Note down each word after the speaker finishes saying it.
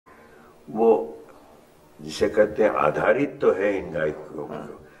वो जिसे कहते हैं आधारित तो है इन गायकों पर,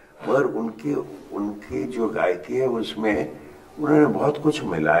 पर उनकी जो गायकी है उसमें उन्होंने बहुत कुछ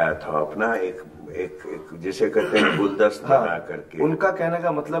मिलाया था अपना, एक जिसे कहते हैं गुलदस्ता बना करके। उनका कहने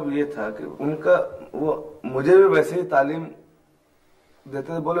का मतलब ये था कि उनका वो मुझे भी वैसे ही तालीम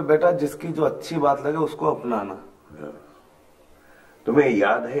देते थे, बोले बेटा जिसकी जो अच्छी बात लगे उसको अपनाना। तुम्हें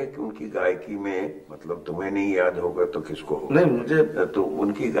याद है कि उनकी गायकी में, मतलब तुम्हें नहीं याद होगा तो किसको होगा? नहीं मुझे तो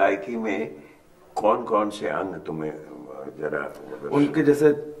उनकी गायकी में कौन कौन से अंग तुम्हें जरा? उनके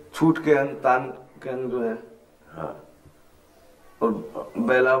जैसे छूट के अंग, तान के अंग जो है, हाँ, और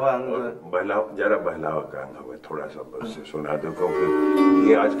बहलावा अंग, जरा बहलावा का अंग हमें थोड़ा सा बस सुना दो, क्योंकि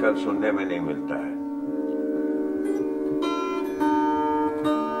ये आजकल सुनने में नहीं मिलता है।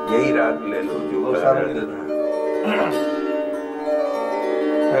 यही राग ले लो जो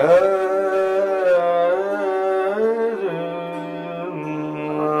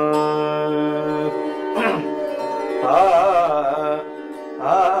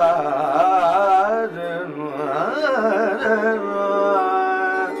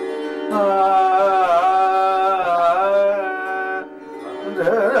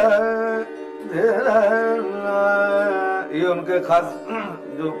ये उनके खास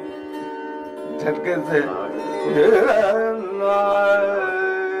जो झटके से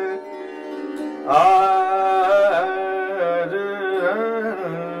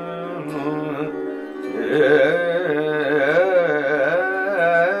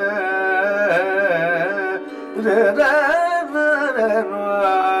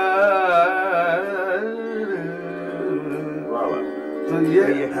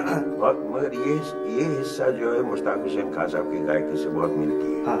मगर ये हिस्सा जो है मुश्ताक हुसैन खान साहब की गायकी से बहुत मिलती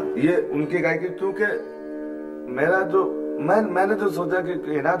है। हाँ, ये उनकी गायकी, क्योंकि मेरा जो मैंने जो सोचा कि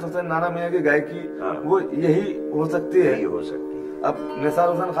इनायत हुसैन नाना मियां की गायकी, हाँ, वो यही हो सकती है, यही हो सकती है। अब निसार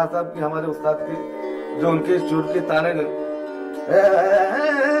हुसैन खान साहब की, हमारे उस्ताद की, जो उनके सुर के ताने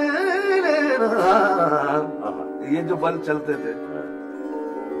ये जो बल चलते थे,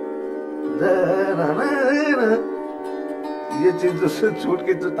 ये चीज जो छूट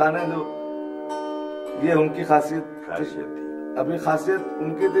के जो ताने, जो ये उनकी खासियत थी। अभी खासियत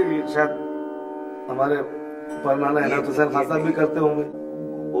उनकी थी, शायद हमारे परनाना इनायत हुसैन खान साहब भी करते होंगे।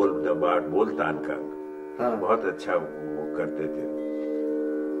 बोल तान का, हाँ, बहुत अच्छा वो करते थे।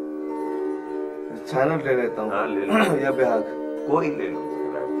 छानट ले लेता हूँ। हाँ, ले लो। या बिहाग कोई ले लो।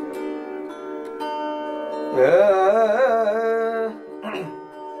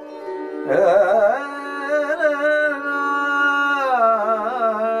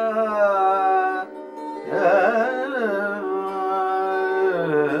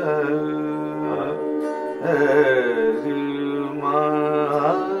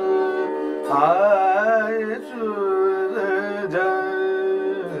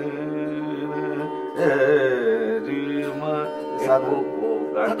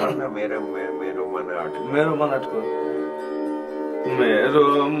 मेरो मन अटको, मेरो मन अटको, मेरो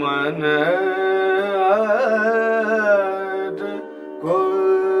मन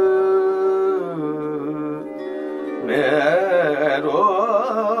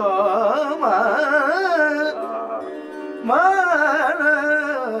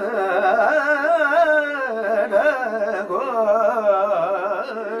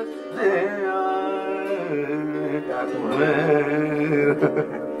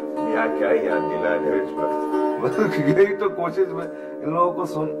या क्या याद दिला दे इस वक्त। यही तो कोशिश में इन लोगों को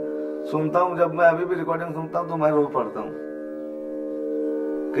सुनता हूँ, जब मैं अभी भी रिकॉर्डिंग सुनता हूँ तो मैं रो पड़ता हूँ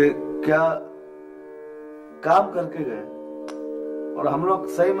कि क्या काम करके गए, और हम लोग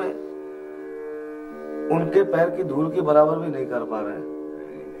सही में उनके पैर की धूल के बराबर भी नहीं कर पा रहे हैं।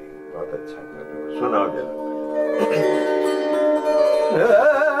 बहुत अच्छा कर रहे हो, सुनाओ जरा।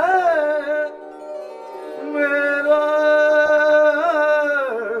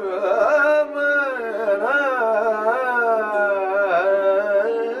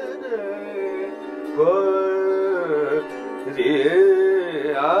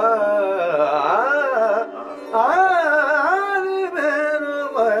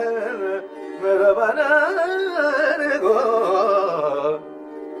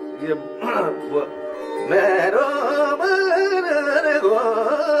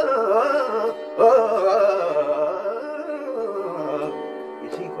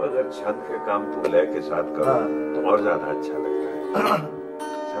 इसी को अगर छंद के काम तुम लय के साथ करो तो और ज्यादा अच्छा लगता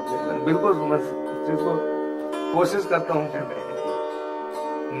है। बिल्कुल, मैं चीज को कोशिश करता हूँ।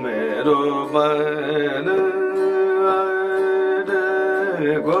 मेरो मन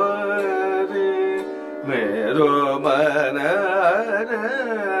गोरी, मेरो मन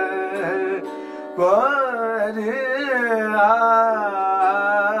गोरी,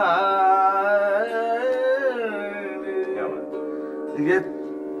 ये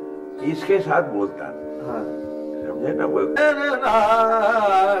इसके साथ बोलता, हाँ समझे ना वो।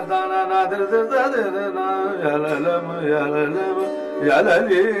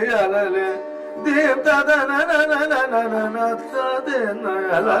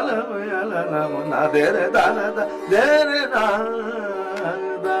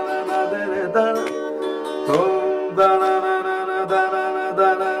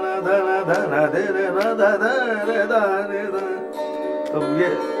 तो ये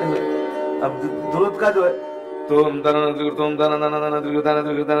अब दुरुद का जो है, तुम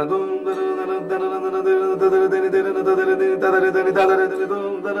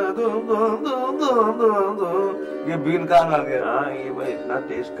ये बीन कहाँ आ गया? हाँ, ये भाई इतना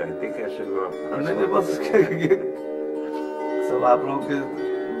तेज करते कैसे हो आप? नहीं बस ये सब आप लोग की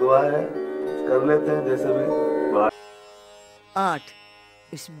दुआ है, कर लेते हैं जैसे भी। Art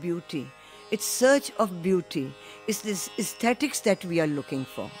is beauty. It's search of beauty. It's this aesthetics that we are looking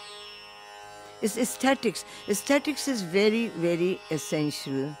for. It's aesthetics. Aesthetics is very, very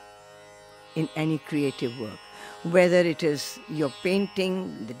essential in any creative work. Whether it is your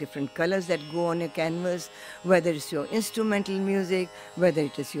painting, the different colors that go on a canvas, whether it's your instrumental music, whether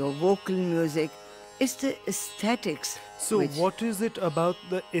it is your vocal music, it's the aesthetics. So what is it about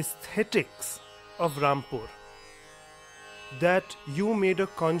the aesthetics of Rampur that you made a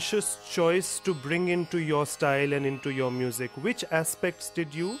conscious choice to bring into your style and into your music? Which aspects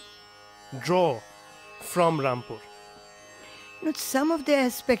did you draw from Rampur? Some of the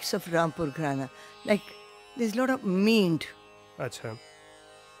aspects of Rampur Gharana, like there's a lot of meaned. Acha.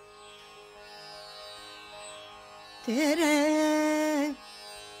 Tere,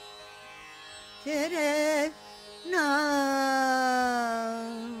 tere, na.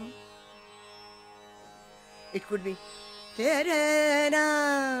 It could be tere na.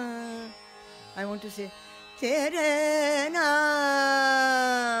 I want to say tere na.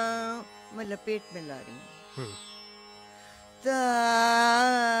 मैं लपेट में ला रही हूँ। ता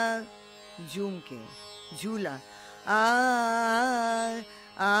झूम के झूला आ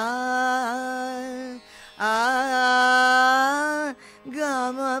आ आ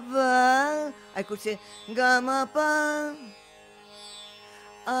गा मा पा। I could say गा मा पा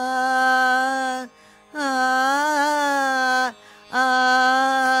आ आ आ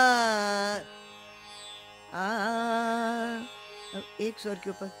आ। अब एक स्वर के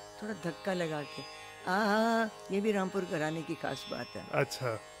ऊपर थोड़ा धक्का लगा के ये भी रामपुर घराने की खास बात है। अच्छा।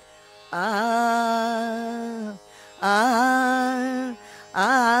 आ आ आ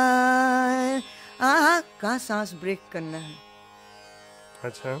आ कहाँ सांस ब्रेक करना है,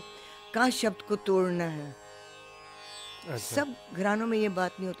 अच्छा, कहाँ शब्द को तोड़ना है। अच्छा। सब घरानों में ये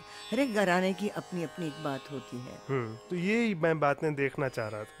बात नहीं होती, हर एक घराने की अपनी अपनी एक बात होती है। तो ये मैं बातें देखना चाह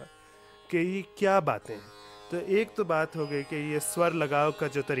रहा था कि ये क्या बातें हैं। तो एक तो बात हो गई कि ये स्वर लगाव का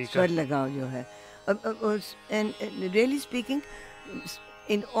जो तरीका, स्वर लगाव जो है, and really speaking,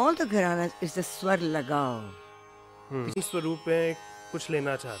 in all the gharanas is the स्वर लगाव। स्वरूप में कुछ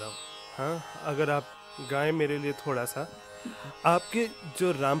लेना चाह रहा हूँ। हाँ, अगर आप गाएं मेरे लिए थोड़ा सा, आपके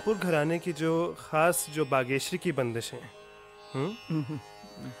जो रामपुर घराने की जो खास जो बागेश्वरी की बंदिशें हैं,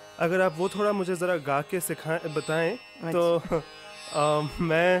 अगर आप वो थोड़ा मुझे जरा गा के सिखाएं, बताएं, तो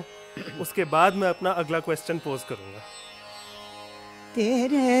मैं उसके बाद मैं अपना अगला क्वेश्चन पोज करूंगा।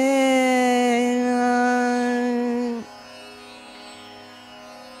 तेरे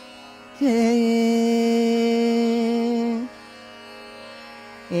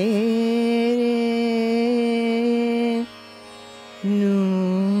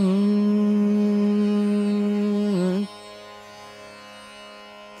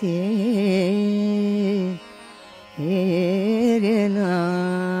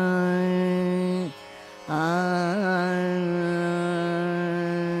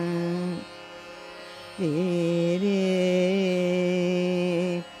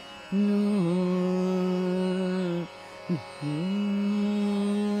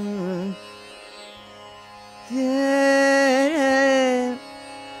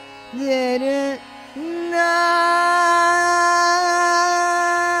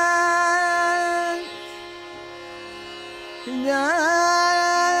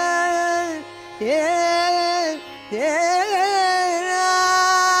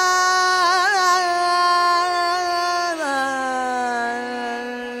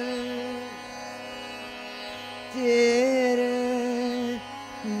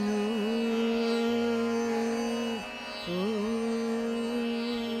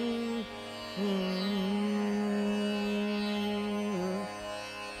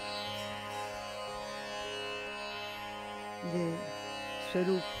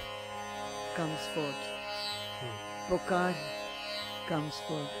स्वरूप comes forth, पुकार comes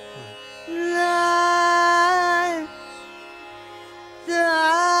forth. La,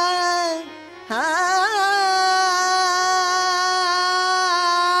 da, ha.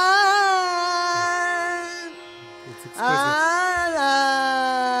 It's exquisite.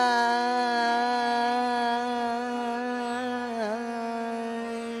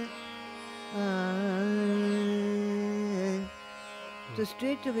 So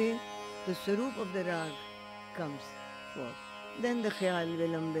straight away, the Swarup of the Rag comes forth. Then the Khayal,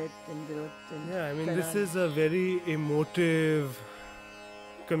 Vilambit and Virot and Yeah, I mean, this Karan. is a very emotive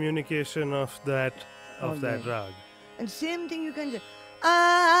communication of that Okay. rag. And same thing you can just ah,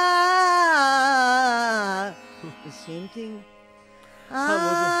 the same thing.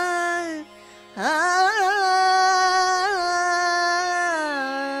 Ah, ah,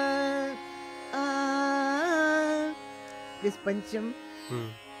 ah. This Pancham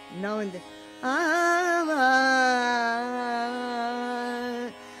now and then. Ah, ah,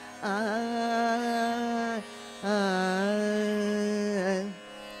 ah, ah.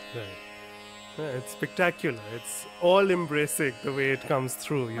 Right. Yeah, it's spectacular. It's all embracing the way it comes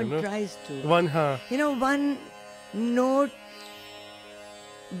through, you One know. tries to. One One note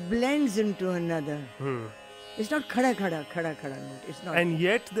blends into another. It's not khada khada note. It's not. And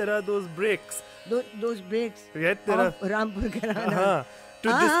yet there are those breaks. Those breaks Yet there of Rampur Gharana. To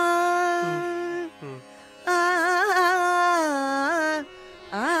this.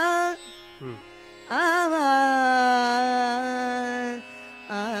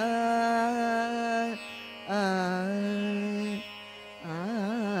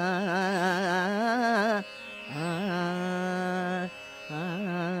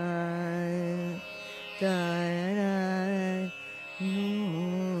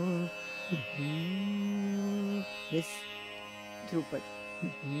 This Drupad.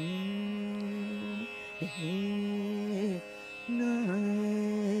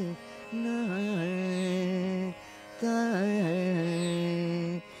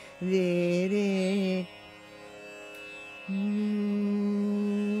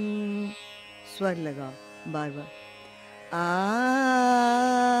 स्वर लगाओ बार बार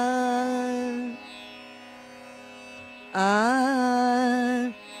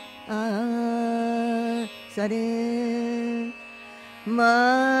सरे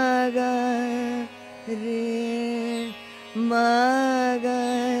मग रे मग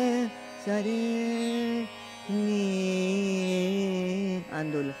सरे नी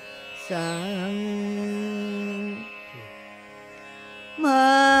आंदोलन सा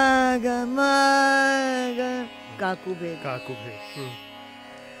मग मग काकू भेद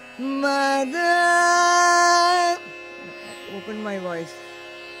mother open my voice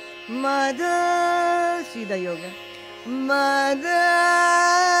mother सीधा yoga mother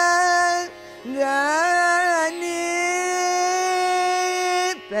Rani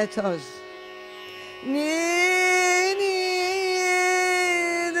pathos ni ni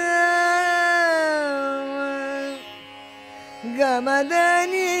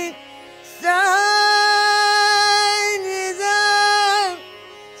gamadani sa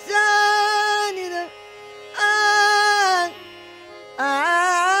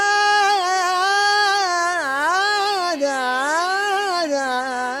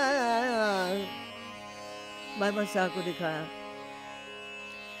बार सा को दिखाया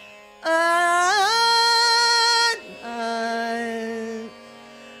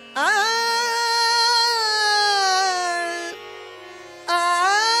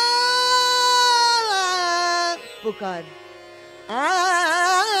पुकार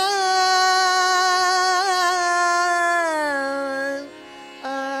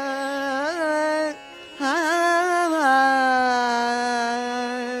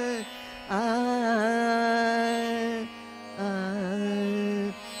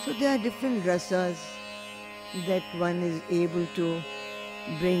So there are different rasas that one is able to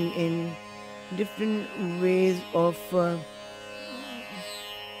bring in, different ways of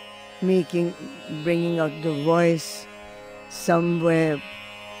bringing out the voice. Somewhere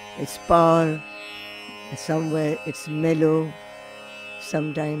it's power, somewhere it's mellow,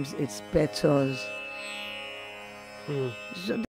 sometimes it's pathos. So